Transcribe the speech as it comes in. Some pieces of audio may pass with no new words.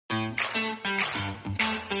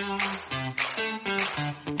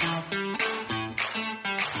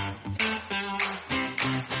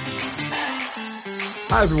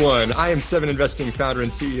Hi, everyone. I am Seven Investing founder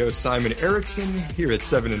and CEO Simon Erickson. Here at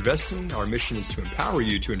Seven Investing, our mission is to empower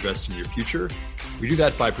you to invest in your future. We do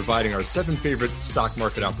that by providing our 7 favorite stock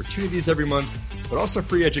market opportunities every month, but also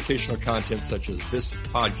free educational content such as this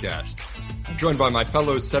podcast. I'm joined by my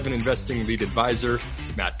fellow Seven Investing lead advisor,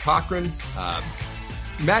 Matt Cochran.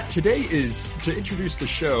 Matt, today is, to introduce the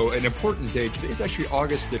show, an important day. Today is actually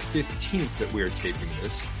August the 15th that we are taping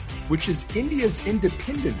this, which is India's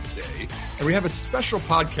Independence Day. And we have a special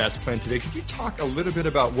podcast planned today. Could you talk a little bit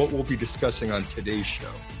about what we'll be discussing on today's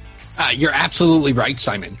show? You're absolutely right,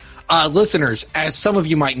 Simon. Listeners, as some of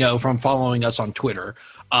you might know from following us on Twitter,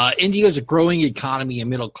 India's growing economy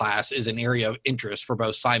and middle class is an area of interest for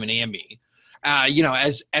both Simon and me. As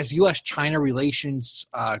U.S.-China relations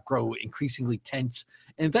grow increasingly tense,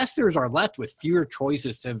 investors are left with fewer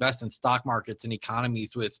choices to invest in stock markets and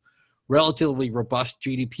economies with relatively robust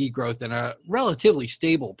GDP growth and a relatively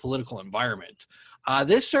stable political environment.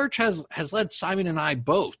 This search has led Simon and I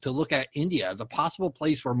both to look at India as a possible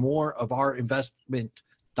place for more of our investment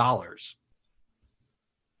dollars.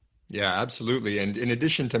 Yeah, absolutely. And in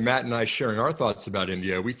addition to Matt and I sharing our thoughts about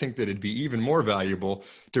India, we think that it'd be even more valuable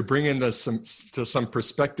to bring in some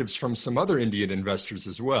perspectives from some other Indian investors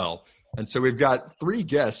as well. And so we've got 3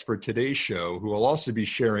 guests for today's show who will also be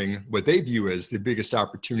sharing what they view as the biggest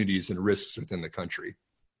opportunities and risks within the country.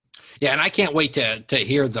 Yeah, and I can't wait to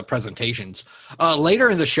hear the presentations. Later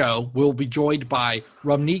in the show, we'll be joined by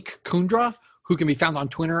Ramneek Kundra, who can be found on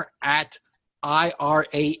Twitter at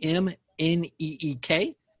IRAMNEEK,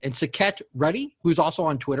 and Saket Reddy, who's also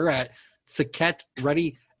on Twitter at Saket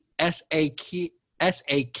Reddy,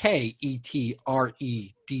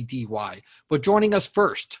 SAKETREDDY. But joining us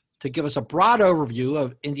first to give us a broad overview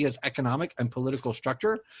of India's economic and political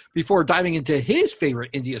structure before diving into his favorite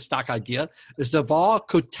India stock idea is Dhaval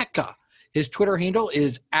Kotecha. His Twitter handle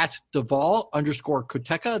is at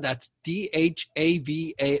Dhaval_Kotecha. That's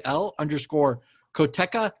DHAVAL_Kotecha,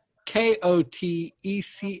 KOTECHA.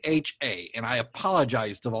 And I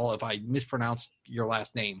apologize, Dhaval, if I mispronounced your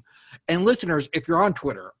last name. And listeners, if you're on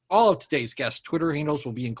Twitter, all of today's guests' Twitter handles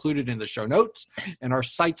will be included in the show notes and our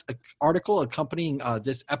site's article accompanying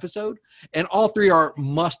this episode. And all 3 are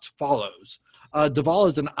must follows. Dhaval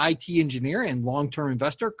is an IT engineer and long-term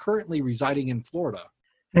investor currently residing in Florida.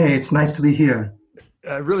 Hey, it's nice to be here.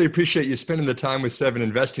 I really appreciate you spending the time with Seven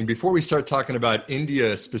Investing. Before we start talking about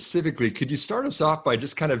India specifically, could you start us off by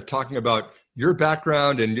just kind of talking about your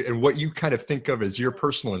background and what you kind of think of as your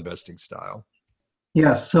personal investing style?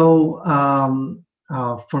 Yeah, so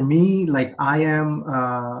for me, like I am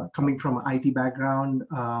coming from an IT background.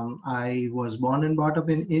 I was born and brought up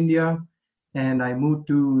in India, and I moved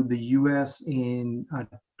to the US in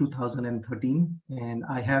 2013, and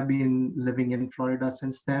I have been living in Florida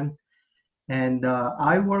since then. And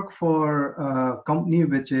I work for a company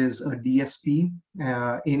which is a DSP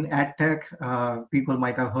in AdTech. People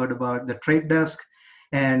might have heard about the Trade Desk.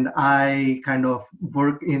 And I kind of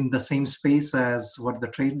work in the same space as what the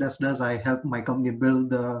Trade Desk does. I help my company build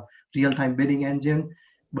the real-time bidding engine.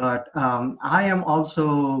 But I am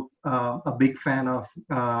also a big fan of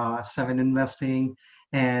Seven Investing.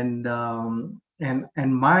 And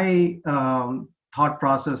my thought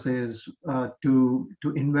process is to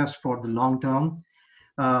invest for the long term,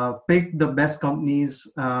 pick the best companies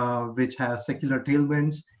which have secular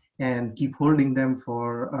tailwinds, and keep holding them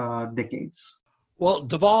for decades. Well,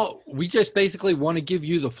 Dhaval, we just basically want to give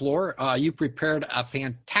you the floor. You prepared a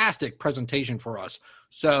fantastic presentation for us.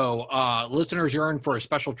 So listeners, you're in for a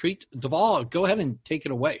special treat. Dhaval, go ahead and take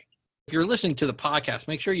it away. If you're listening to the podcast,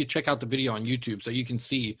 make sure you check out the video on YouTube so you can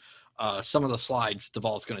see some of the slides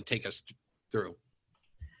Dhaval is going to take us through.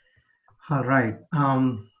 All right.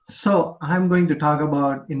 So I'm going to talk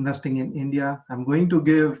about investing in India. I'm going to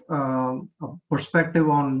give a perspective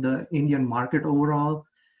on the Indian market overall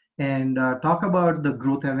and talk about the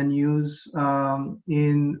growth avenues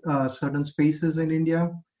in certain spaces in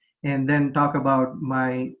India, and then talk about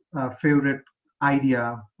my favorite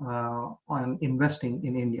idea on investing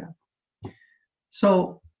in India.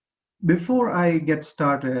 So before I get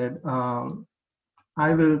started,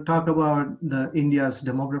 I will talk about India's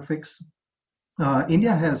demographics.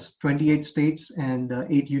 India has 28 states and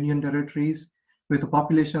 8 union territories with a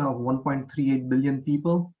population of 1.38 billion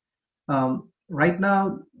people. Right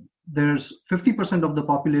now, there's 50% of the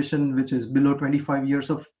population which is below 25 years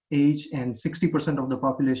of age, and 60% of the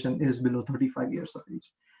population is below 35 years of age.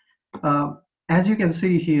 As you can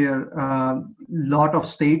see here, lot of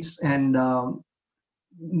states, and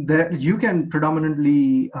there you can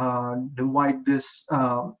predominantly divide this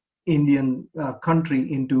Indian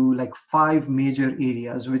country into like 5 major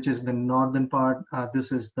areas, which is the northern part,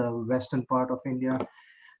 this is the western part of India,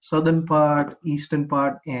 southern part, eastern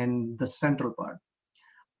part, and the central part.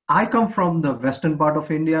 I come from the western part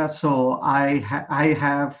of India, so I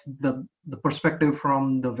have the perspective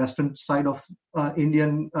from the western side of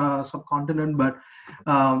Indian subcontinent, but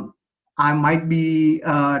um, I might be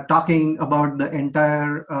talking about the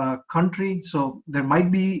entire country. So there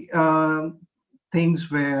might be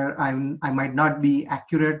things where I might not be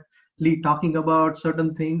accurately talking about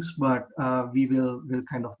certain things, but will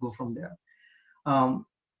kind of go from there. Um,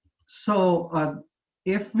 so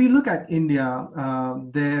if we look at India,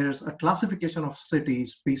 there's a classification of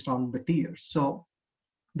cities based on the tiers. So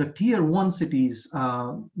the tier one cities,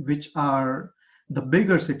 which are the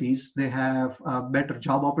bigger cities, they have better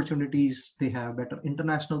job opportunities, they have better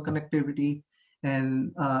international connectivity,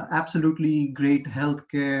 and absolutely great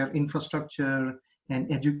healthcare infrastructure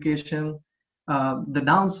and education. The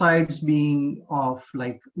downsides being of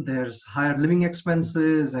like there's higher living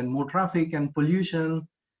expenses and more traffic and pollution.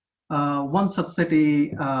 One such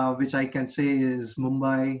city, which I can say, is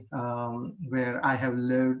Mumbai, where I have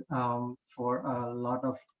lived for a lot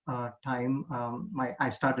of time. I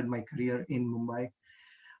started my career in Mumbai.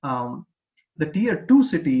 Um, the tier two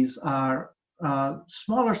cities are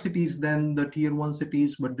smaller cities than the tier one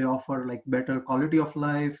cities, but they offer like better quality of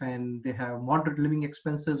life and they have moderate living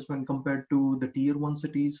expenses when compared to the tier one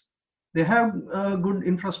cities. They have good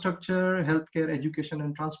infrastructure, healthcare, education,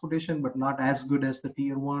 and transportation, but not as good as the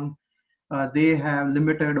tier one. They have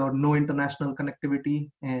limited or no international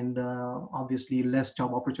connectivity and obviously less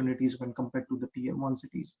job opportunities when compared to the tier one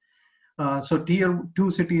cities. So tier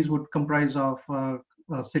two cities would comprise of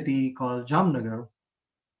a city called Jamnagar.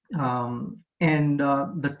 And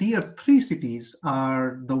the tier three cities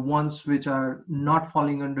are the ones which are not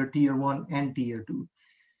falling under tier one and tier two.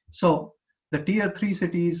 So the tier three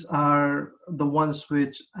cities are the ones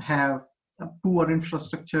which have a poor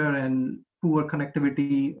infrastructure and poor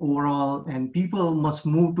connectivity overall, and people must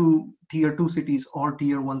move to tier two cities or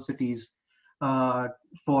tier one cities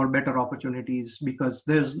for better opportunities because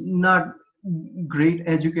there's not great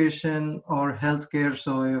education or healthcare.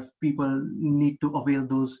 So if people need to avail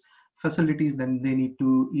those facilities, then they need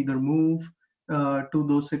to either move to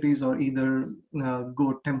those cities or either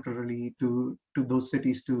go temporarily to those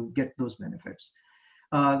cities to get those benefits.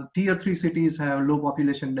 Tier three cities have low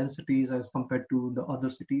population densities as compared to the other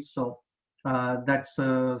cities. So that's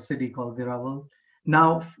a city called Dhaval.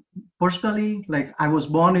 Now, personally, like I was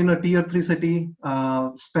born in a tier three city,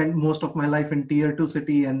 spent most of my life in tier two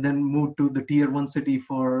city, and then moved to the tier one city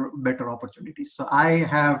for better opportunities. So I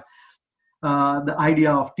have the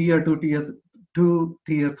idea of tier two,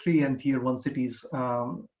 tier three, and tier one cities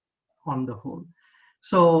on the whole.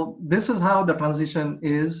 So this is how the transition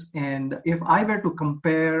is. And if I were to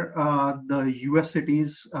compare the US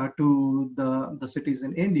cities to the cities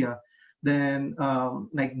in India, then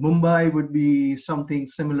like Mumbai would be something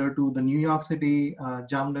similar to the New York City,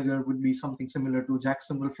 Jamnagar would be something similar to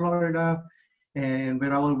Jacksonville, Florida, and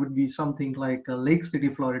Verawal would be something like Lake City,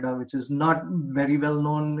 Florida, which is not very well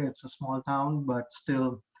known. It's a small town, but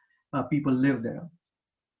still people live there.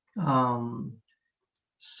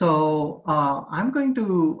 So I'm going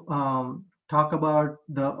to talk about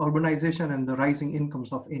the urbanization and the rising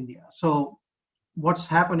incomes of India. So what's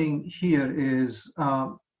happening here is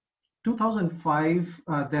 2005,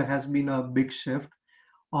 there has been a big shift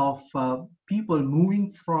of people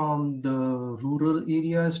moving from the rural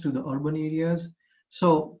areas to the urban areas.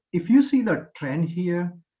 So if you see the trend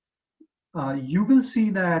here, you will see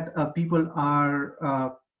that people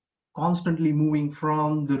are constantly moving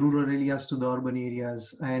from the rural areas to the urban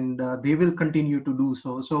areas, and they will continue to do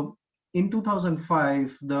so. So in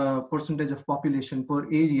 2005, the percentage of population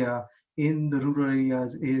per area in the rural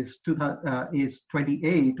areas is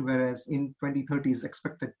 28, whereas in 2030 is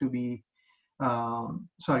expected to be,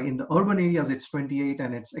 in the urban areas it's 28,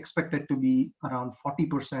 and it's expected to be around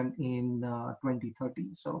 40% in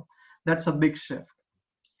 2030. So that's a big shift.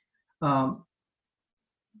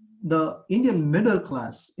 The Indian middle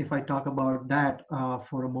class, if I talk about that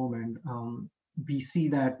for a moment, we see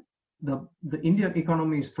that the Indian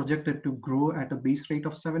economy is projected to grow at a base rate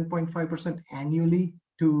of 7.5% annually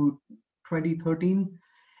to 2013.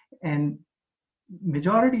 And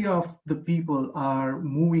majority of the people are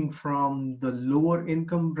moving from the lower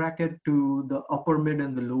income bracket to the upper mid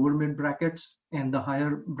and the lower mid brackets and the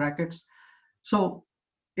higher brackets. So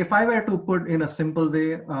if I were to put in a simple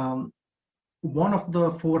way, one of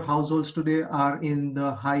the four households today are in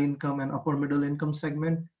the high income and upper middle income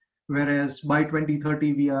segment, whereas by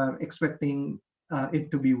 2030, we are expecting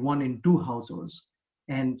it to be 1 in 2 households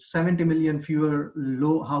and 70 million fewer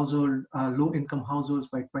low income households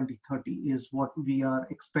by 2030 is what we are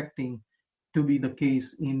expecting to be the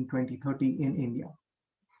case in 2030 in India.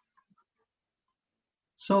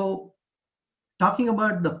 So talking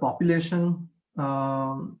about the population,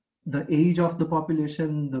 the age of the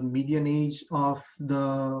population, the median age of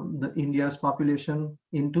the India's population.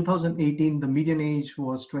 In 2018, the median age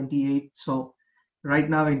was 28. So right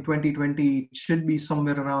now in 2020, it should be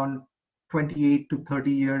somewhere around 28 to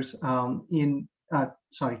 30 years. 28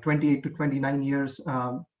 to 29 years.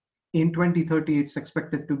 In 2030, it's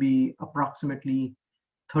expected to be approximately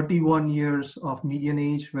 31 years of median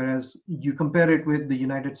age, whereas you compare it with the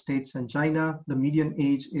United States and China, the median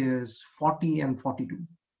age is 40 and 42.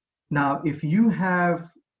 Now, if you have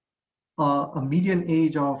a median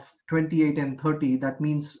age of 28 and 30, that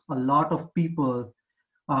means a lot of people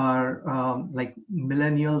are like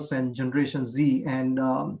millennials and Generation Z, and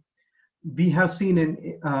we have seen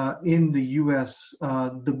in the US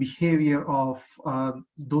the behavior of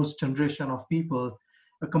those generation of people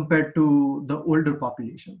compared to the older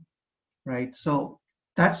population, right? So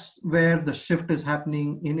that's where the shift is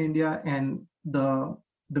happening in India, and the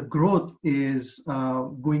growth is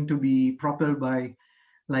going to be propelled by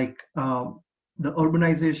like the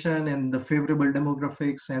urbanization and the favorable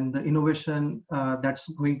demographics and the innovation that's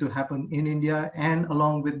going to happen in India. And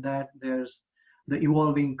along with that, there's the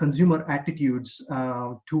evolving consumer attitudes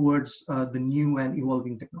towards the new and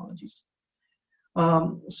evolving technologies.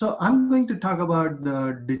 So I'm going to talk about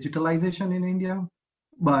the digitalization in India.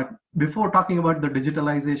 But before talking about the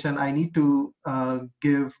digitalization, I need to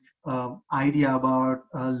give idea about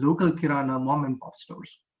local Kirana mom and pop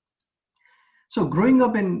stores. So growing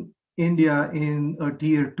up in India in a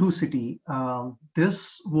tier 2 city,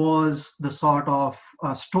 this was the sort of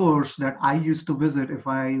stores that I used to visit if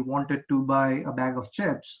I wanted to buy a bag of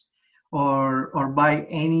chips or buy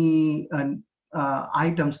any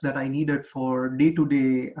items that I needed for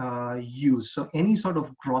day-to-day use. So any sort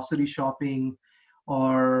of grocery shopping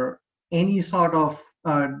or any sort of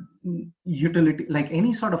utility, like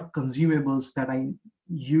any sort of consumables that I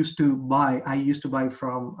used to buy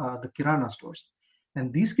from the Kirana stores.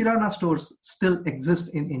 And these Kirana stores still exist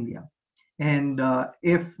in India. And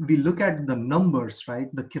if we look at the numbers, right,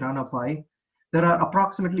 the Kirana pie, there are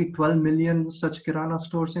approximately 12 million such Kirana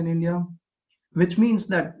stores in India, which means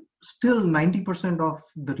that still 90% of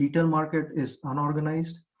the retail market is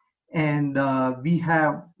unorganized. And we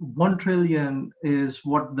have 1 trillion is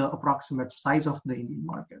what the approximate size of the Indian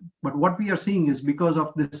market. But what we are seeing is because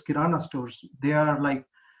of this Kirana stores, they are like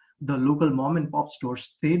the local mom and pop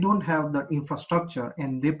stores. They don't have the infrastructure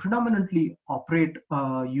and they predominantly operate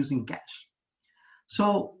using cash.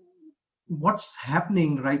 So what's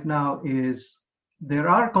happening right now is there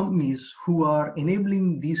are companies who are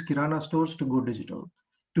enabling these Kirana stores to go digital,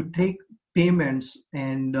 to take payments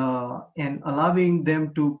and allowing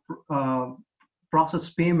them to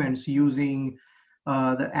process payments using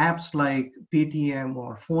the apps like Paytm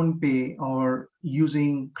or PhonePe or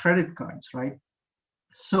using credit cards, right?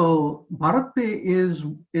 So BharatPe is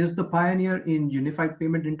the pioneer in unified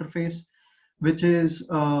payment interface, which is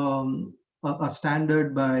a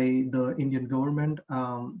standard by the Indian government.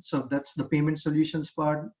 So that's the payment solutions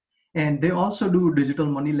part. And they also do digital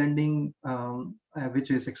money lending,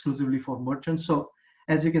 which is exclusively for merchants. So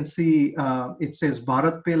as you can see, it says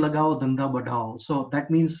BharatPe lagao, dhanda badhao. So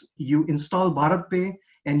that means you install BharatPe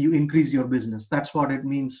and you increase your business. That's what it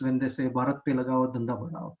means when they say BharatPe lagao, dhanda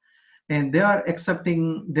badhao. And they are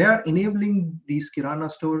enabling these Kirana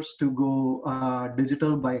stores to go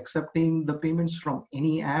digital by accepting the payments from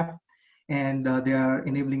any app. And they are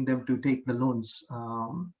enabling them to take the loans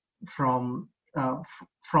from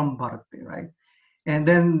BharatPe, right? And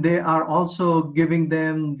then they are also giving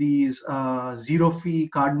them these zero fee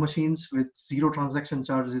card machines with zero transaction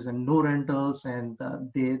charges and no rentals, and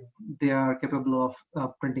they are capable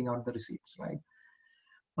of printing out the receipts, right?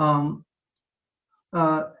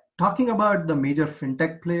 Talking about the major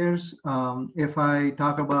fintech players, if I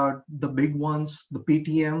talk about the big ones, the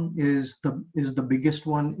Paytm is the biggest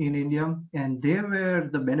one in India, and they were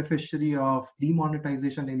the beneficiary of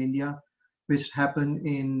demonetization in India, which happened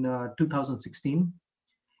in 2016.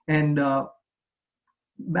 And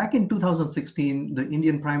back in 2016, the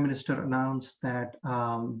Indian Prime Minister announced that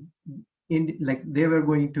they were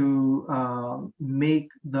going to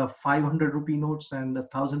make the 500 rupee notes and the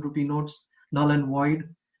 1,000 rupee notes null and void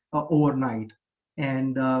overnight.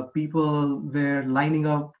 And people were lining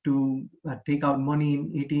up to take out money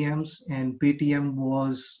in ATMs, and Paytm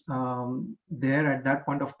was there at that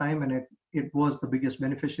point of time, and it was the biggest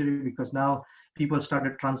beneficiary because now people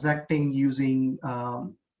started transacting using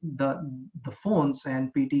the phones,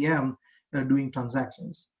 and Paytm doing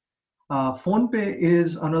transactions. PhonePe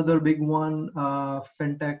is another big one,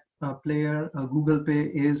 fintech player. Google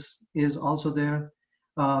Pay is also there.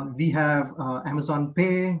 We have Amazon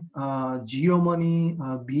Pay,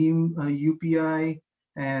 GeoMoney, Beam UPI,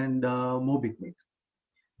 and MobiKwik.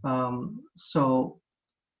 So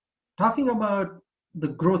talking about the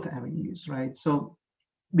growth avenues, right? So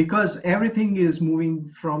because everything is moving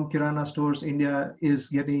from Kirana stores, India is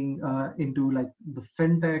getting into like the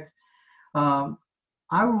fintech.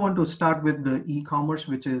 I would want to start with the e-commerce,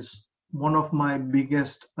 which is one of my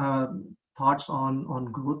biggest thoughts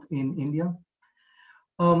on growth in India.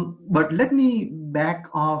 But let me back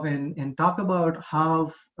off and talk about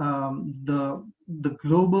how the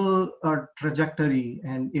global trajectory,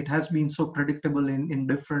 and it has been so predictable in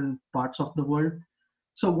different parts of the world.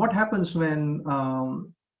 So what happens when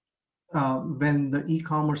the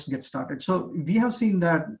e-commerce gets started? So we have seen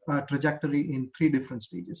that trajectory in 3 different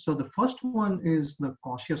stages. So the first one is the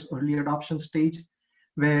cautious early adoption stage,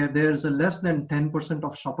 where there's a less than 10%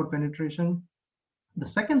 of shopper penetration. The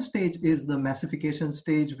second stage is the massification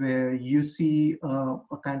stage, where you see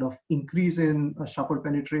a kind of increase in shopper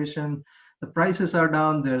penetration. The prices are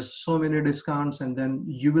down, there's so many discounts, and then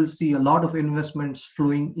you will see a lot of investments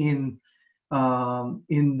flowing in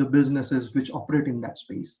the businesses which operate in that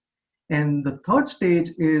space. And the third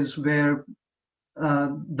stage is where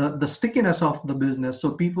the stickiness of the business.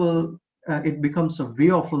 So people, it becomes a way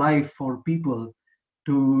of life for people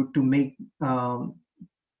to make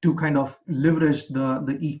to kind of leverage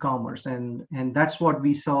the e-commerce, and that's what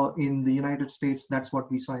we saw in the United States. That's what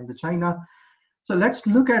we saw in the China. So let's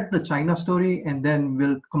look at the China story, and then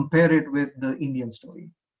we'll compare it with the Indian story.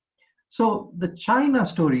 So the China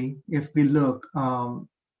story, if we look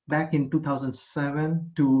back in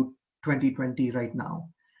 2007 to 2020 right now,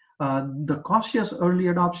 the cautious early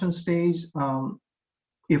adoption stage,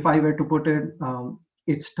 if I were to put it,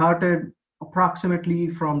 it started approximately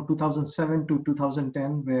from 2007 to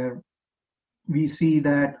 2010, where we see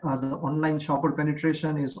that the online shopper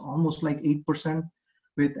penetration is almost like 8%,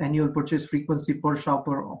 with annual purchase frequency per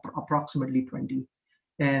shopper approximately 20.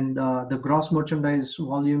 And the gross merchandise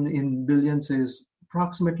volume in billions is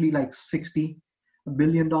approximately like $60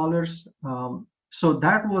 billion. So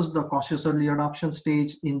that was the cautious early adoption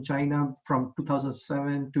stage in China from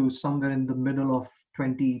 2007 to somewhere in the middle of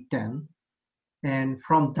 2010. And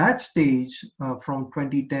from that stage, from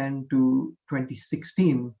 2010 to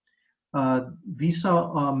 2016, we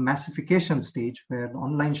saw a massification stage where the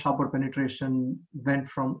online shopper penetration went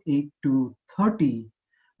from 8 to 30%.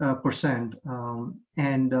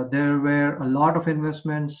 And there were a lot of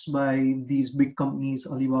investments by these big companies,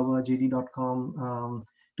 Alibaba, JD.com,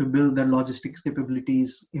 to build their logistics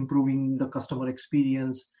capabilities, improving the customer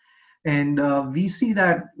experience. And we see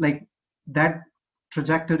that like that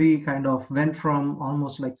trajectory kind of went from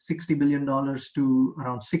almost like $60 billion to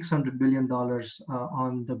around $600 billion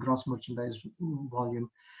on the gross merchandise volume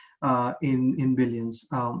in billions.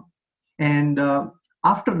 And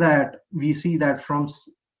after that, we see that from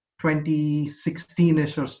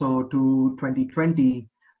 2016-ish or so to 2020,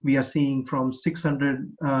 we are seeing from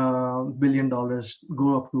 $600 billion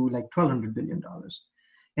go up to like $1,200 billion.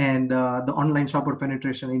 And the online shopper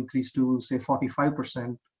penetration increased to say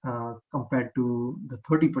 45% compared to the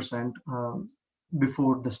 30%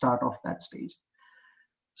 before the start of that stage.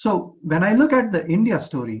 So when I look at the India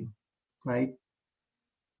story, right,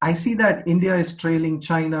 I see that India is trailing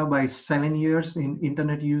China by 7 years in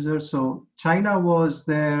internet users. So China was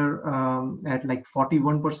there at like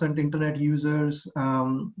 41% internet users.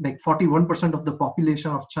 Like 41% of the population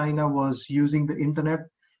of China was using the internet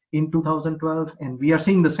in 2012, and we are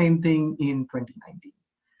seeing the same thing in 2019.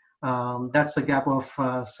 That's a gap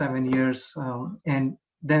of 7 years. And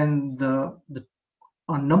then the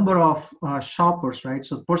number of shoppers, right?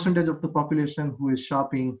 So percentage of the population who is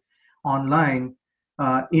shopping online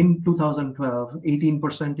in 2012,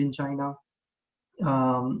 18% in China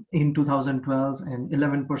in 2012, and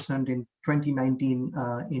 11% in 2019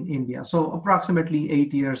 in India. So approximately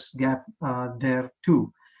 8 years gap there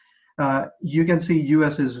too. You can see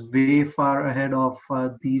US is way far ahead of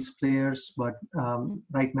these players, but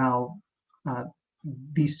right now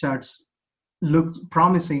these charts look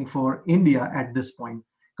promising for India at this point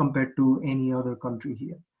compared to any other country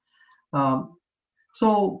here.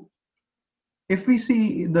 So if we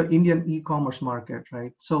see the Indian e-commerce market,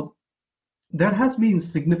 right? So there has been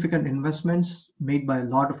significant investments made by a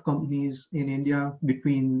lot of companies in India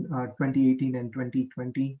between 2018 and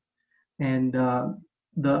 2020. And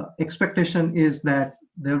the expectation is that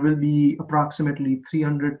there will be approximately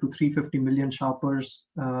 300 to 350 million shoppers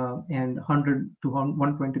and 100 to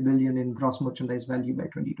 120 billion in gross merchandise value by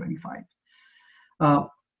 2025.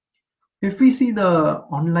 If we see the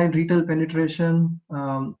online retail penetration,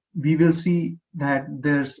 we will see that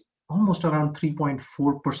there's almost around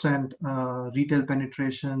 3.4% retail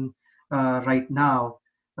penetration right now.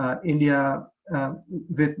 India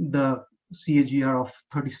with the CAGR of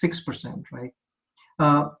 36%, right?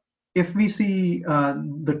 If we see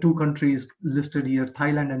the two countries listed here,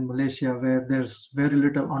 Thailand and Malaysia, where there's very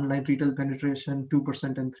little online retail penetration,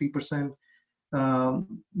 2% and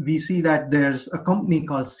 3%, we see that there's a company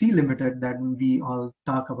called C Limited that we all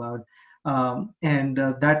talk about, and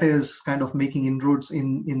that is kind of making inroads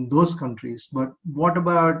in those countries. But what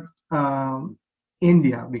about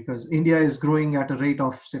India? Because India is growing at a rate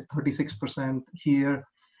of, say, 36% here.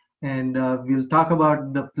 And we'll talk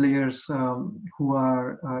about the players who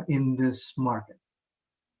are in this market.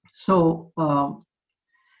 So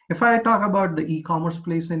if I talk about the e-commerce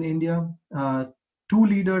place in India, two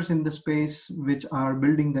leaders in the space which are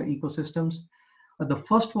building their ecosystems. The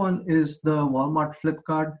first one is the Walmart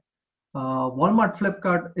Flipkart. Walmart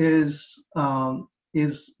Flipkart is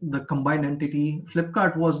the combined entity.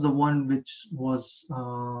 Flipkart was the one which was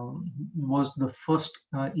the first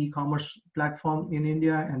e-commerce platform in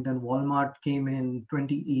India, and then Walmart came in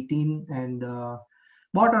 2018 and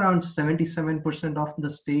bought around 77% of the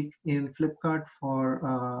stake in Flipkart for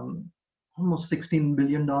almost $16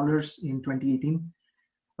 billion in 2018.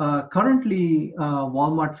 Currently,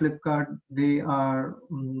 Walmart, Flipkart, they are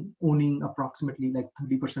owning approximately like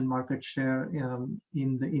 30% market share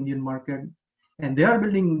in the Indian market. And they are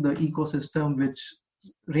building the ecosystem, which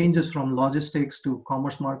ranges from logistics to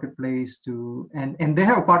commerce marketplace and they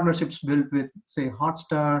have partnerships built with, say,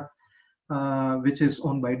 Hotstar, which is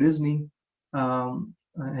owned by Disney.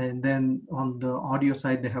 And then on the audio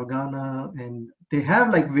side, they have Ghana, and they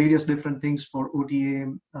have like various different things for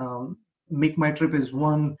OTA. Make My Trip is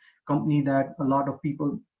one company that a lot of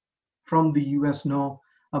people from the US know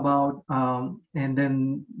about, and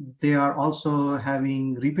then they are also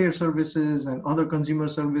having repair services and other consumer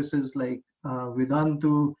services like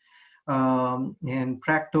Vedantu and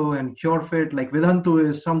Practo and CureFit. Like Vedantu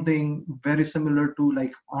is something very similar to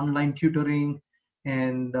like online tutoring,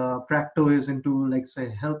 and Practo is into like,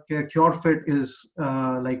 say, healthcare. CureFit is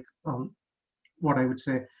what I would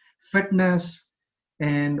say fitness.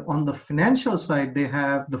 And on the financial side, they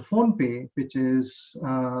have the PhonePe, which is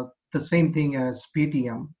the same thing as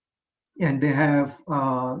Paytm. And they have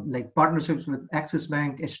like partnerships with Axis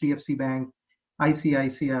Bank, HDFC Bank,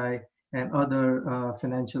 ICICI, and other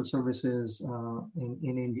financial services in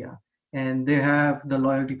India. And they have the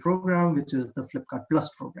loyalty program, which is the Flipkart Plus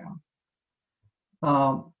program.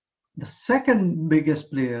 The second biggest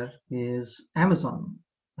player is Amazon.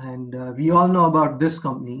 And we all know about this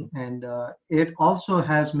company, and it also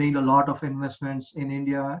has made a lot of investments in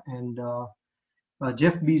India. And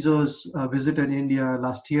Jeff Bezos visited India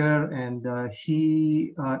last year, and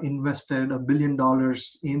he invested $1 billion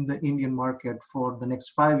in the Indian market for the next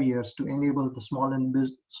 5 years to enable the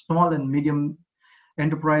small and medium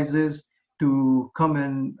enterprises to come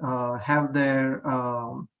and have their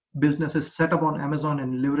businesses set up on Amazon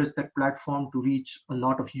and leverage that platform to reach a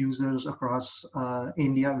lot of users across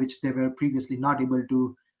India, which they were previously not able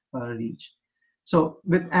to reach. So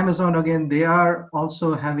with Amazon, again, they are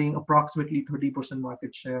also having approximately 30%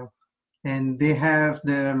 market share, and they have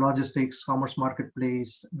their logistics commerce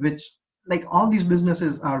marketplace, which like all these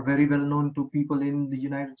businesses are very well known to people in the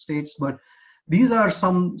United States, but these are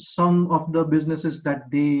some of the businesses that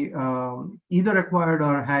they either acquired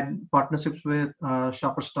or had partnerships with,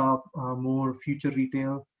 Shopper Stop, more Future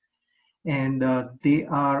Retail. And they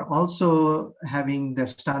are also having their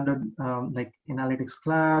standard like Analytics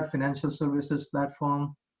Cloud, financial services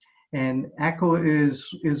platform. And Echo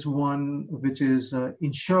is one which is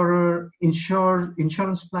insurance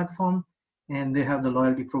platform, and they have the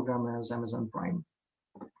loyalty program as Amazon Prime.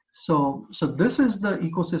 So this is the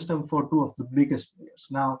ecosystem for two of the biggest players.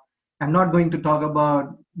 Now, I'm not going to talk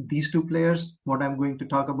about these two players. What I'm going to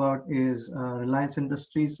talk about is Reliance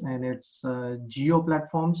Industries and its Geo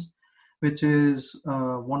platforms, which is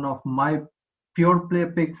one of my pure play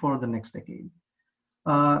pick for the next decade.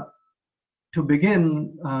 To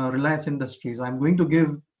begin, Reliance Industries, I'm going to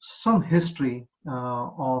give some history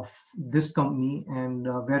of this company and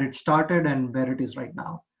where it started and where it is right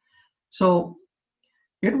now. So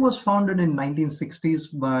it was founded in 1960s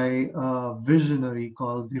by a visionary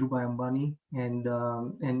called Dhirubhai Ambani,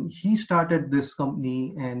 and he started this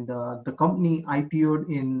company, and the company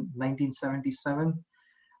IPO'd in 1977.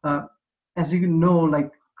 As you know,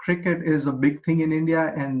 like cricket is a big thing in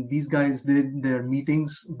India, and these guys did their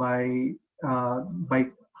meetings by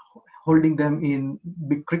holding them in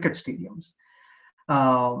big cricket stadiums.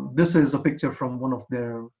 This is a picture from one of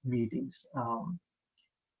their meetings,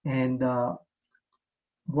 and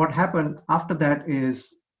what happened after that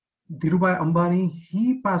is Dhirubhai Ambani,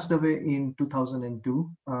 he passed away in 2002.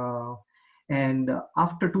 And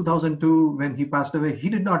after 2002, when he passed away, he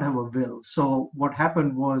did not have a will. So what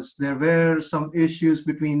happened was there were some issues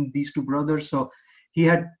between these two brothers. So he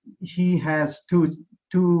has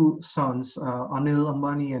two sons, Anil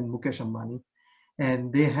Ambani and Mukesh Ambani,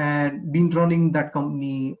 and they had been running that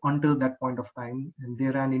company until that point of time, and they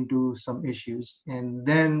ran into some issues. And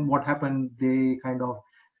then what happened?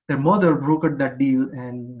 Their mother brokered that deal,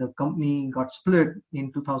 and the company got split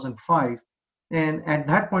in 2005. And at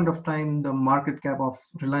that point of time, the market cap of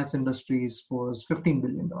Reliance Industries was $15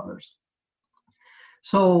 billion.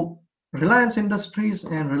 So Reliance Industries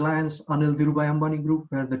and Reliance Anil Dhirubhai Ambani Group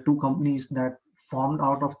were the two companies that formed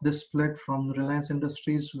out of this split from Reliance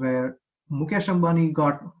Industries, where Mukesh Ambani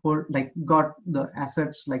got the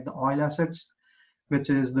assets, like the oil assets, which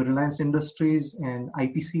is the Reliance Industries and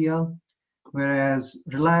IPCL. Whereas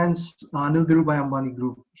Reliance Anil Dhirubhai Ambani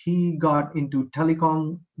Group, he got into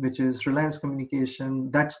telecom, which is Reliance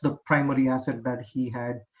Communication. That's the primary asset that he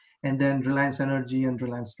had. And then Reliance Energy and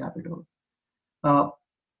Reliance Capital.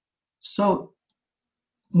 So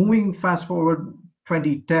moving fast forward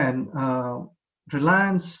 2010,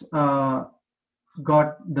 Reliance bought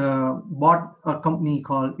a company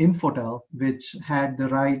called Infotel, which had the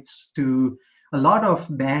rights to a lot of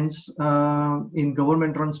bands in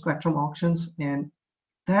government-run spectrum auctions, and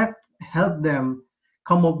that helped them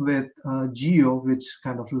come up with Geo, which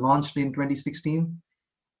kind of launched in 2016.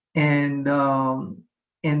 And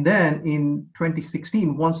then in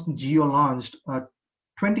 2016, once Geo launched,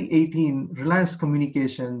 2018, Reliance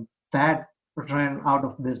Communication, that ran out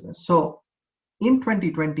of business. So in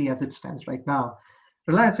 2020, as it stands right now,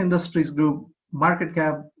 Reliance Industries Group market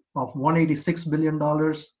cap of $186 billion,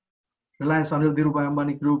 Reliance Anil Dhirubhai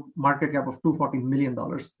Ambani Group market cap of $240 million.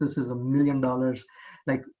 This is $1 million,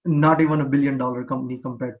 like not even $1 billion company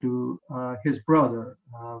compared to his brother,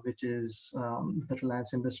 which is the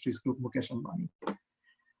Reliance Industries Group, Mukesh Ambani.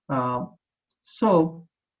 So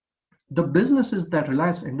the businesses that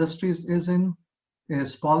Reliance Industries is in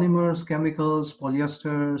is polymers, chemicals,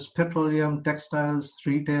 polyesters, petroleum, textiles,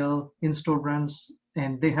 retail, in-store brands,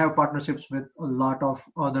 and they have partnerships with a lot of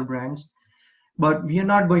other brands. But we are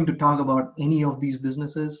not going to talk about any of these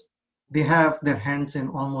businesses. They have their hands in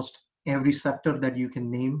almost every sector that you can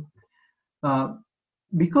name.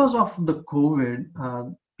 Because of the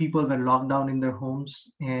COVID, people were locked down in their homes,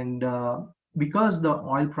 and because the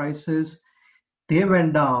oil prices, they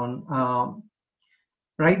went down.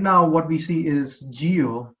 Right now, what we see is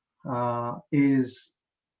Geo is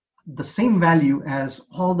the same value as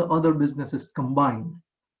all the other businesses combined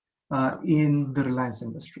in the Reliance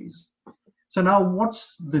Industries. So now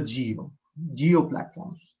what's the Geo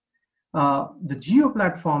platforms? The Geo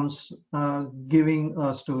platforms, giving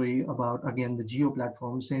a story about, again, the Geo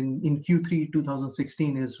platforms. In Q3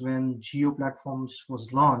 2016 is when Geo platforms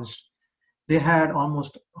was launched. They had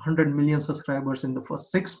almost 100 million subscribers in the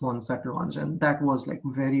first 6 months at launch, and that was like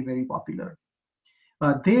very, very popular.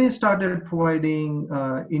 They started providing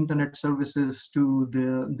internet services to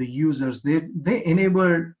the users. They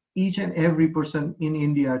enabled each and every person in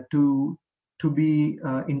India to be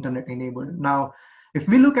internet enabled. Now, if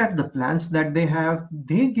we look at the plans that they have,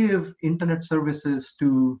 they give internet services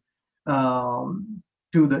to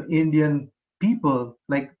the Indian people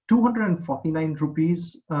like 249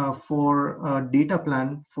 rupees for a data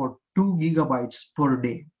plan for 2 gigabytes per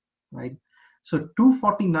day, right? So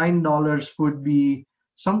 $249 would be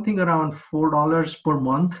something around $4 per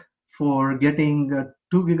month for getting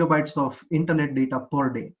 2 gigabytes of internet data per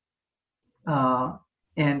day.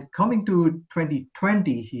 And coming to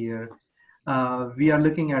 2020 here, we are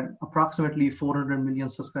looking at approximately 400 million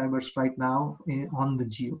subscribers right now on the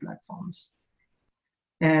Geo platforms.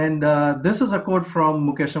 And this is a quote from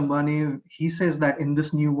Mukesh Ambani. He says that in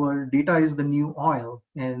this new world, data is the new oil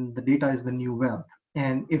and the data is the new wealth.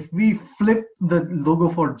 And if we flip the logo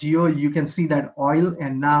for Geo, you can see that oil,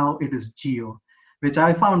 and now it is Geo, which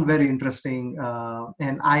I found very interesting.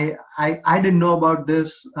 And I didn't know about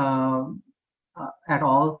this at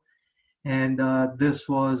all. And this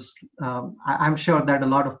was, I'm sure that a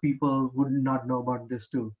lot of people would not know about this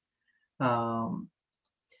too.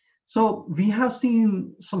 So we have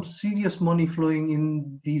seen some serious money flowing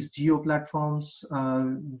in these Geo platforms.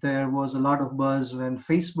 There was a lot of buzz when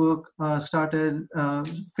Facebook started.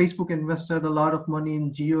 Facebook invested a lot of money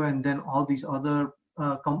in Geo, and then all these other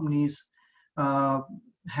companies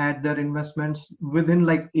had their investments within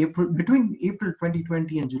between April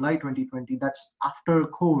 2020 and July 2020. That's after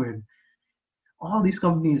COVID. All these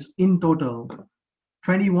companies in total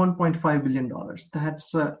 $21.5 billion.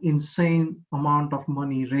 That's an insane amount of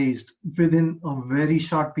money raised within a very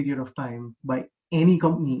short period of time by any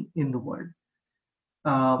company in the world.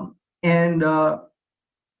 Um, and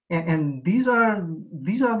and these are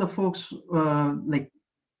the folks, like,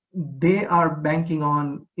 they are banking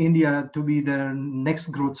on India to be their next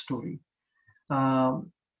growth story.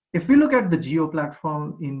 If we look at the Geo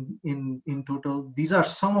platform in total, these are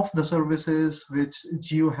some of the services which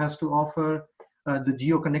Geo has to offer. The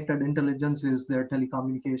Geo Connected Intelligence is their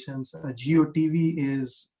telecommunications. Geo TV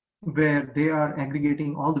is where they are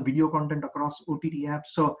aggregating all the video content across OTT apps.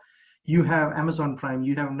 So you have Amazon Prime,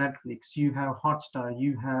 you have Netflix, you have Hotstar,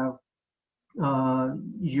 you have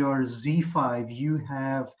your Z5, you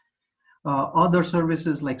have other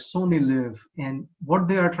services like Sony Live. And what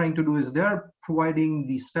they are trying to do is they are providing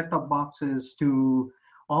these set-top boxes to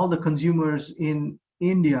all the consumers in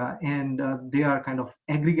India, and they are kind of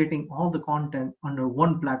aggregating all the content under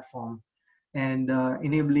one platform and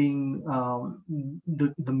enabling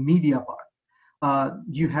the media part.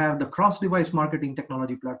 You have the cross-device marketing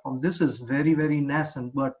technology platform. This is very, very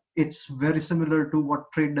nascent, but it's very similar to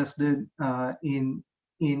what Trade Desk did in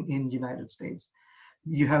United States.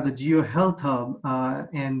 You have the Geo Health Hub,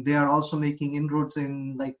 and they are also making inroads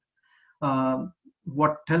in like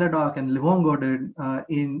what Teladoc and Livongo did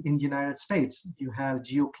in United States. You have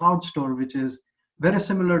Geo Cloud Store, which is very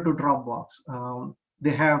similar to Dropbox.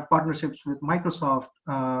 They have partnerships with Microsoft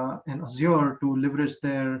and Azure to leverage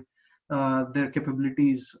their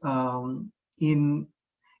capabilities in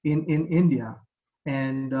India.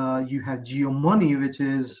 And you have Geo Money, which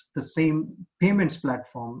is the same payments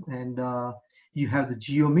platform, and you have the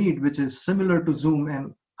Geo Meet, which is similar to Zoom.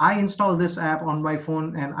 And I installed this app on my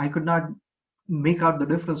phone, and I could not make out the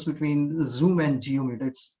difference between Zoom and Geo Meet.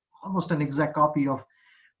 It's almost an exact copy of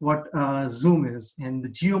what Zoom is. And the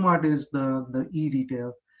GeoMart is the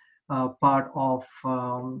e-retail part of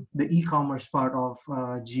the e-commerce part of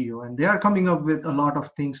Geo. And they are coming up with a lot of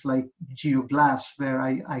things like Geo Glass, where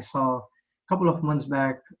I saw a couple of months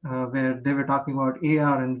back where they were talking about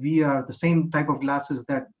AR and VR, the same type of glasses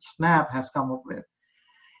that Snap has come up with.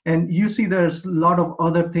 And you see there's a lot of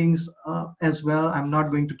other things as well. I'm not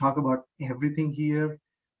going to talk about everything here,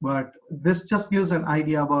 but this just gives an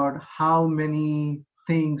idea about how many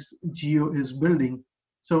things Geo is building.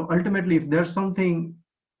 So ultimately, if there's something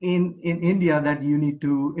in India that you need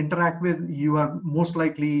to interact with, you are most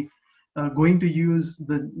likely going to use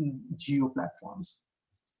the Geo platforms.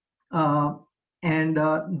 And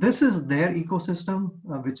this is their ecosystem,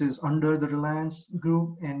 which is under the Reliance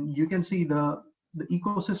Group. And you can see the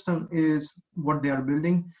ecosystem is what they are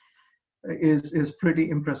building is pretty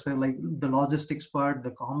impressive. Like the logistics part,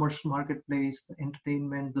 the commerce marketplace, the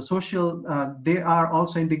entertainment, the social. They are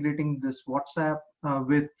also integrating this WhatsApp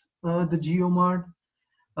with the GeoMart,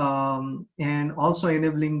 and also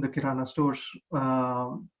enabling the Kirana stores,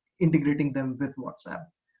 integrating them with WhatsApp.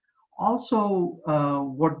 Also,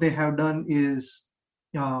 what they have done is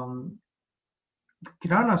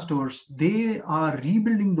Kirana stores, they are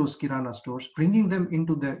rebuilding those Kirana stores, bringing them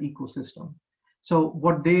into their ecosystem. So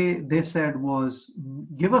what they said was,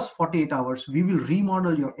 give us 48 hours, we will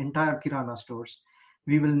remodel your entire Kirana stores.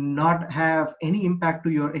 We will not have any impact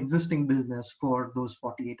to your existing business for those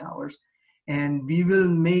 48 hours. And we will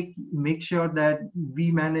make sure that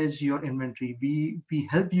we manage your inventory. We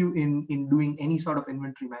help you in doing any sort of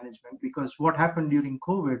inventory management, because what happened during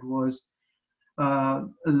COVID was a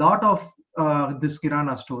lot of these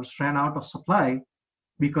Kirana stores ran out of supply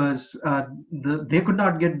because they could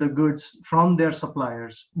not get the goods from their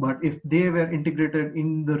suppliers. But if they were integrated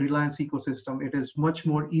in the Reliance ecosystem, it is much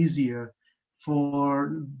more easier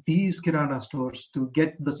for these Kirana stores to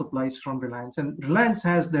get the supplies from Reliance. And Reliance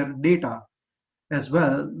has their data as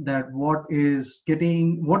well, that what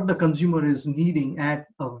the consumer is needing at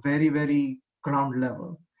a very, very ground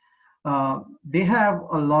level. They have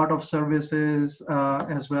a lot of services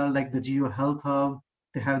as well, like the Geo Health Hub.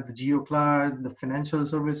 They have the Geo Cloud, the financial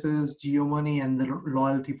services, Geo Money, and the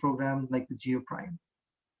loyalty program like the Geo Prime.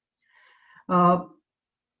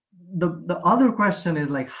 The other question is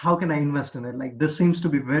like, how can I invest in it? Like, this seems to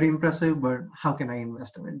be very impressive, but how can I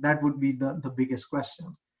invest in it? That would be the biggest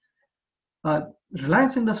question.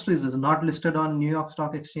 Reliance Industries is not listed on New York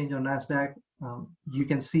Stock Exchange or NASDAQ. You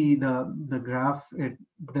can see the graph.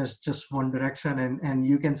 There's just one direction, and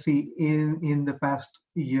you can see in the past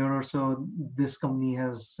year or so, this company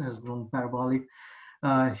has grown parabolic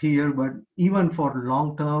here. But even for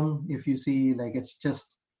long term, if you see, like, it's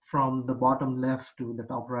just from the bottom left to the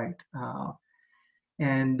top right.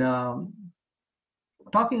 And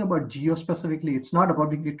talking about Geo specifically, it's not a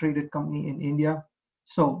publicly traded company in India.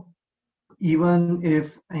 So even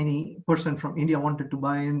if any person from India wanted to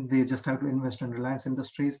buy in, they just have to invest in Reliance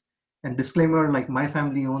Industries. And disclaimer, like my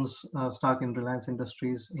family owns stock in Reliance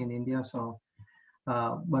Industries in India. So,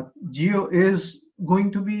 but Jio is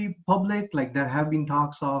going to be public. Like there have been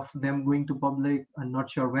talks of them going to public. I'm not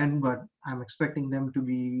sure when, but I'm expecting them to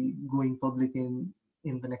be going public in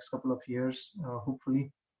the next couple of years,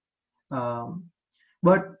 hopefully.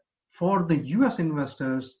 But for the US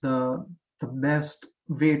investors, the best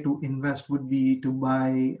way to invest would be to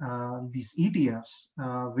buy these ETFs,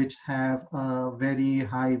 which have a very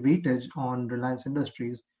high weightage on Reliance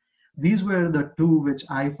Industries. These were the two which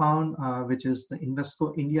I found, which is the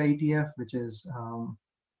Invesco India ETF, which is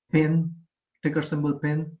PIN, ticker symbol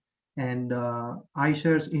PIN, and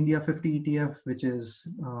iShares India 50 ETF, which is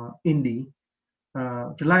INDI.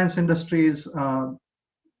 Reliance Industries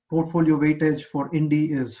portfolio weightage for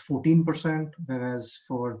Indy is 14%, whereas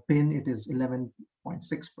for PIN it is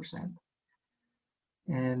 11.6%.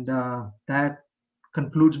 And that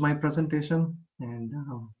concludes my presentation, and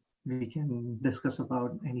we can discuss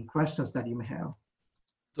about any questions that you may have.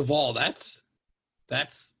 Dhaval,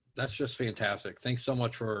 that's just fantastic. Thanks so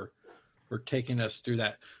much for taking us through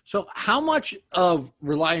that. So how much of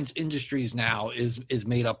Reliance Industries now is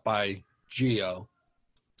made up by Jio?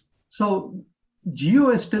 So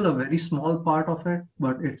Jio is still a very small part of it,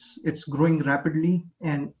 but it's growing rapidly,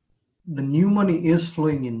 and the new money is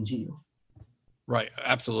flowing in Jio. Right,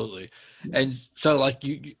 absolutely. And so like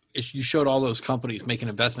you showed all those companies making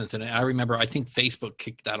investments in it. I remember, I think Facebook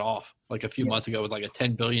kicked that off like a few months ago with like a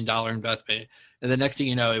 $10 billion investment. And the next thing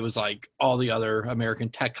you know, it was like all the other American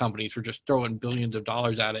tech companies were just throwing billions of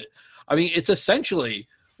dollars at it. I mean, it's essentially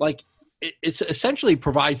like, it's essentially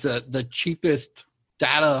provides the cheapest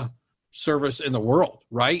data service in the world,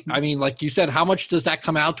 right? I mean, like you said, how much does that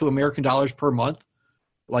come out to American dollars per month?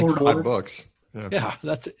 Like $4. Yeah,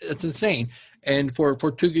 that's insane. And for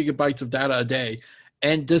 2 gigabytes of data a day.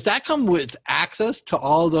 And does that come with access to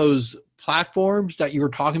all those platforms that you were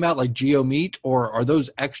talking about, like GeoMeet, or are those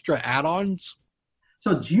extra add-ons?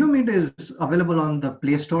 So GeoMeet is available on the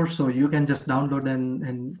Play Store, so you can just download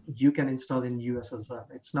and you can install in US as well.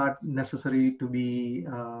 It's not necessary to be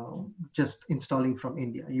just installing from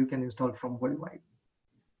India. You can install from worldwide.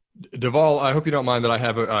 Dhaval, I hope you don't mind that I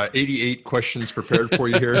have 88 questions prepared for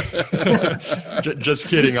you here. Just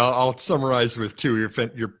kidding. I'll summarize with 2.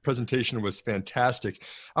 Your presentation was fantastic.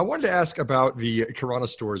 I wanted to ask about the Kirana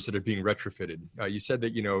stores that are being retrofitted. You said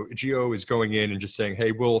that, Jio is going in and just saying,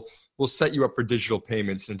 hey, we'll set you up for digital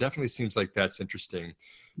payments. And it definitely seems like that's interesting.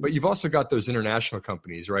 But you've also got those international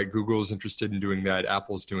companies, right? Google's interested in doing that.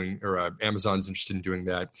 Apple's doing, or Amazon's interested in doing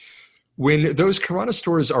that. When those Kirana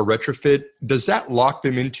stores are retrofit, does that lock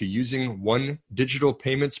them into using one digital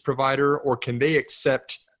payments provider, or can they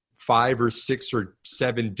accept 5 or 6 or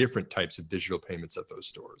 7 different types of digital payments at those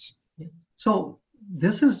stores? So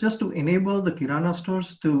this is just to enable the Kirana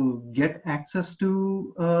stores to get access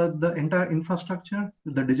to the entire infrastructure,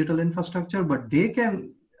 the digital infrastructure, but they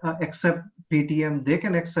can accept Paytm, they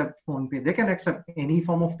can accept PhonePe, they can accept any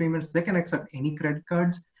form of payments, they can accept any credit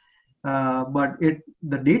cards. But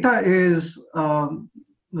the data is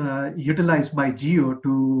utilized by Jio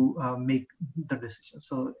to make the decision.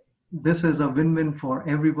 So this is a win-win for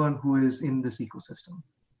everyone who is in this ecosystem.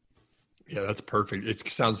 Yeah, that's perfect. It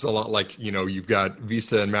sounds a lot like, you've got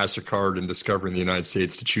Visa and MasterCard and Discover in the United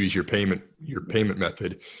States to choose your payment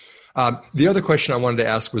method. The other question I wanted to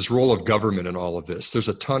ask was role of government in all of this. There's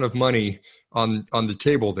a ton of money on the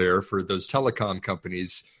table there for those telecom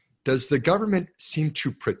companies. Does the government seem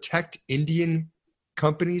to protect Indian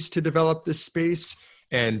companies to develop this space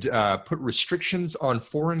and put restrictions on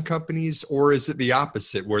foreign companies, or is it the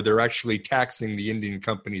opposite, where they're actually taxing the Indian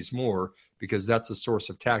companies more because that's a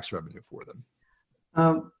source of tax revenue for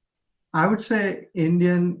them? I would say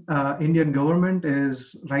Indian government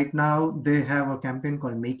is right now, they have a campaign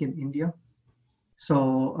called Make in India.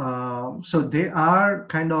 So they are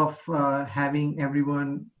kind of having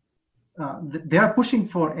everyone. They are pushing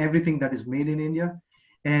for everything that is made in India,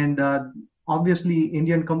 and obviously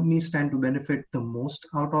Indian companies stand to benefit the most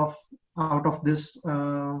out of this.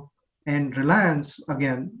 And Reliance,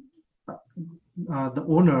 again, the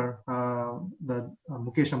owner, the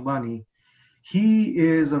Mukesh Ambani, he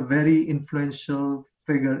is a very influential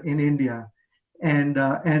figure in India, and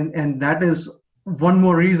that is one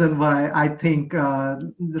more reason why I think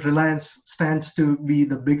Reliance stands to be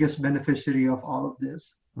the biggest beneficiary of all of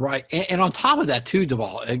this. Right. And on top of that too,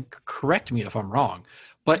 Dhaval, and correct me if I'm wrong,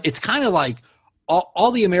 but it's kind of like all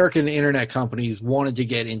the American internet companies wanted to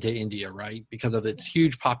get into India, right? Because of its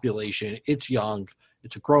huge population, it's young,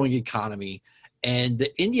 it's a growing economy, and the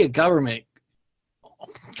India government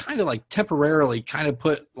kind of like temporarily kind of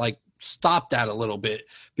stopped that a little bit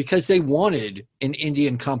because they wanted an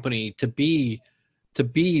Indian company to be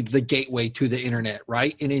the gateway to the internet,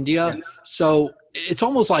 right, in India. Yes. So it's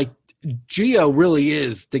almost like Jio really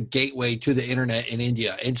is the gateway to the internet in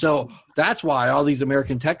India. And so that's why all these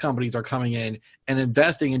American tech companies are coming in and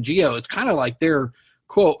investing in Jio. It's kind of like their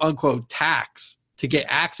quote unquote tax to get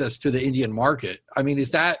access to the Indian market. I mean,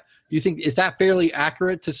 is that fairly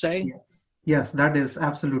accurate to say? Yes, that is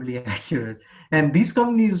absolutely accurate. And these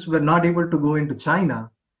companies were not able to go into China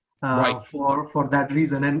right. for that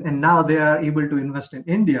reason. And now they are able to invest in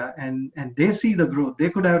India and they see the growth. They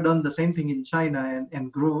could have done the same thing in China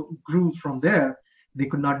and grew from there. They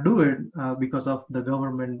could not do it because of the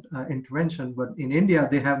government intervention. But in India,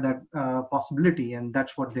 they have that possibility, and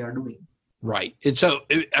that's what they are doing. Right. And so,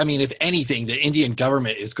 I mean, if anything, the Indian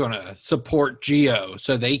government is going to support Jio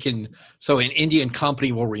so an Indian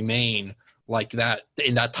company will remain like that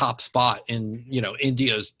in that top spot in,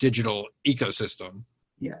 India's digital ecosystem.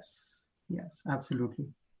 Yes, absolutely.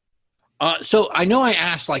 So I know I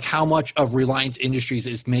asked like how much of Reliance Industries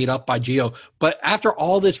is made up by Jio, but after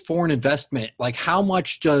all this foreign investment, like how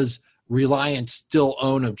much does Reliance still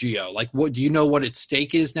own of Jio? Like, what do you know what its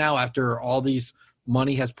stake is now after all these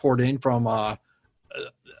money has poured in from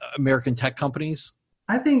American tech companies?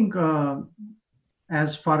 I think,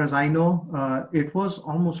 as far as I know, it was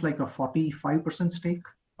almost like a 45% stake.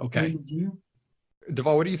 Okay. In Jio.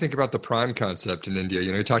 Dhaval, what do you think about the Prime concept in India?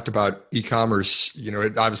 You talked about e-commerce.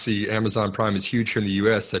 Obviously Amazon Prime is huge here in the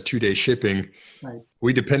U.S. That 2-day shipping, right.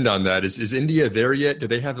 We depend on that. Is India there yet? Do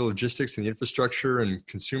they have the logistics and the infrastructure and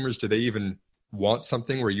consumers? Do they even want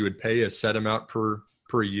something where you would pay a set amount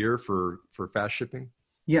per year for fast shipping?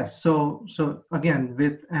 Yes. So again,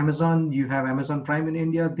 with Amazon, you have Amazon Prime in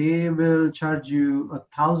India. They will charge you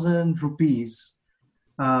 1,000 rupees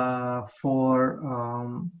per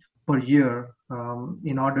year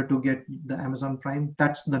in order to get the Amazon Prime.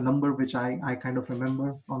 That's the number which I kind of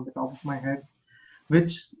remember on the top of my head,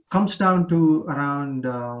 which comes down to around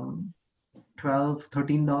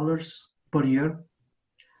 $12-13 per year.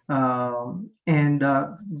 And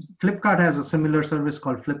Flipkart has a similar service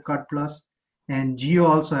called Flipkart Plus, and Jio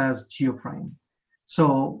also has Jio Prime.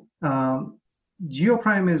 So Jio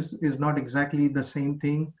Prime is not exactly the same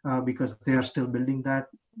thing because they are still building that,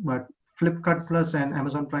 but Flipkart Plus and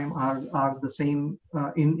Amazon Prime are the same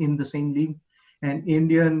in the same league, and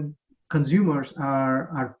Indian consumers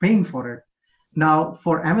are paying for it. Now,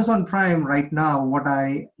 for Amazon Prime right now, what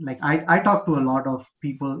I talked to a lot of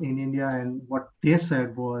people in India, and what they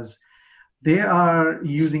said was they are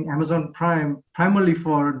using Amazon Prime primarily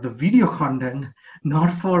for the video content,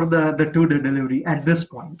 not for the 2-day delivery at this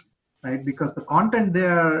point, right? Because the content they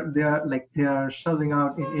are shelving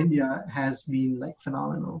out in India has been like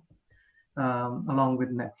phenomenal, along with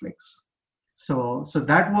Netflix. So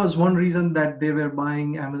that was one reason that they were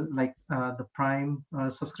buying the Prime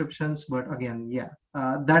subscriptions. But again,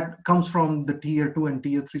 that comes from the tier 2 and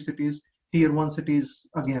tier 3 cities. Tier 1 cities,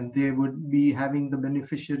 again, they would be having the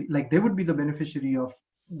beneficiary, they would be the beneficiary of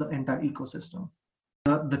the entire ecosystem.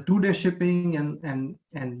 The 2-day shipping and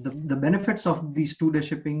the benefits of these 2-day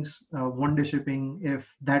shippings, 1-day shipping,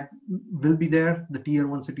 if that will be there, the tier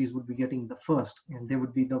 1 cities would be getting the first, and they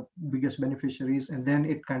would be the biggest beneficiaries, and then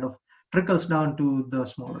it kind of trickles down to the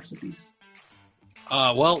smaller cities.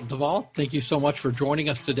 Well, Dhaval, thank you so much for joining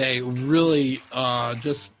us today. Really,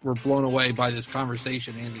 we're blown away by this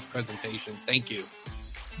conversation and this presentation. Thank you.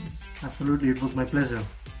 Absolutely, it was my pleasure.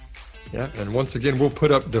 Yeah, and once again, we'll put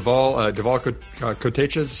up Dhaval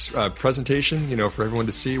Kotecha's presentation, for everyone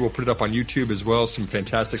to see. We'll put it up on YouTube as well. Some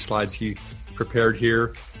fantastic slides he prepared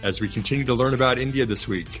here as we continue to learn about India this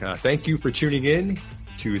week. Thank you for tuning in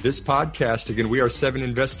to this podcast. Again, we are 7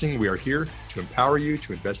 Investing. We are here to empower you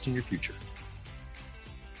to invest in your future.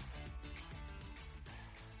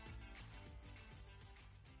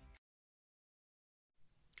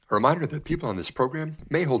 A reminder that people on this program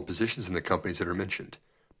may hold positions in the companies that are mentioned.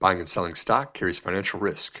 Buying and selling stock carries financial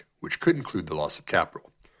risk, which could include the loss of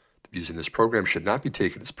capital. The views in this program should not be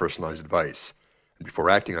taken as personalized advice, and before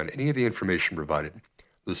acting on any of the information provided,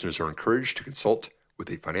 listeners are encouraged to consult with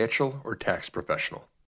a financial or tax professional.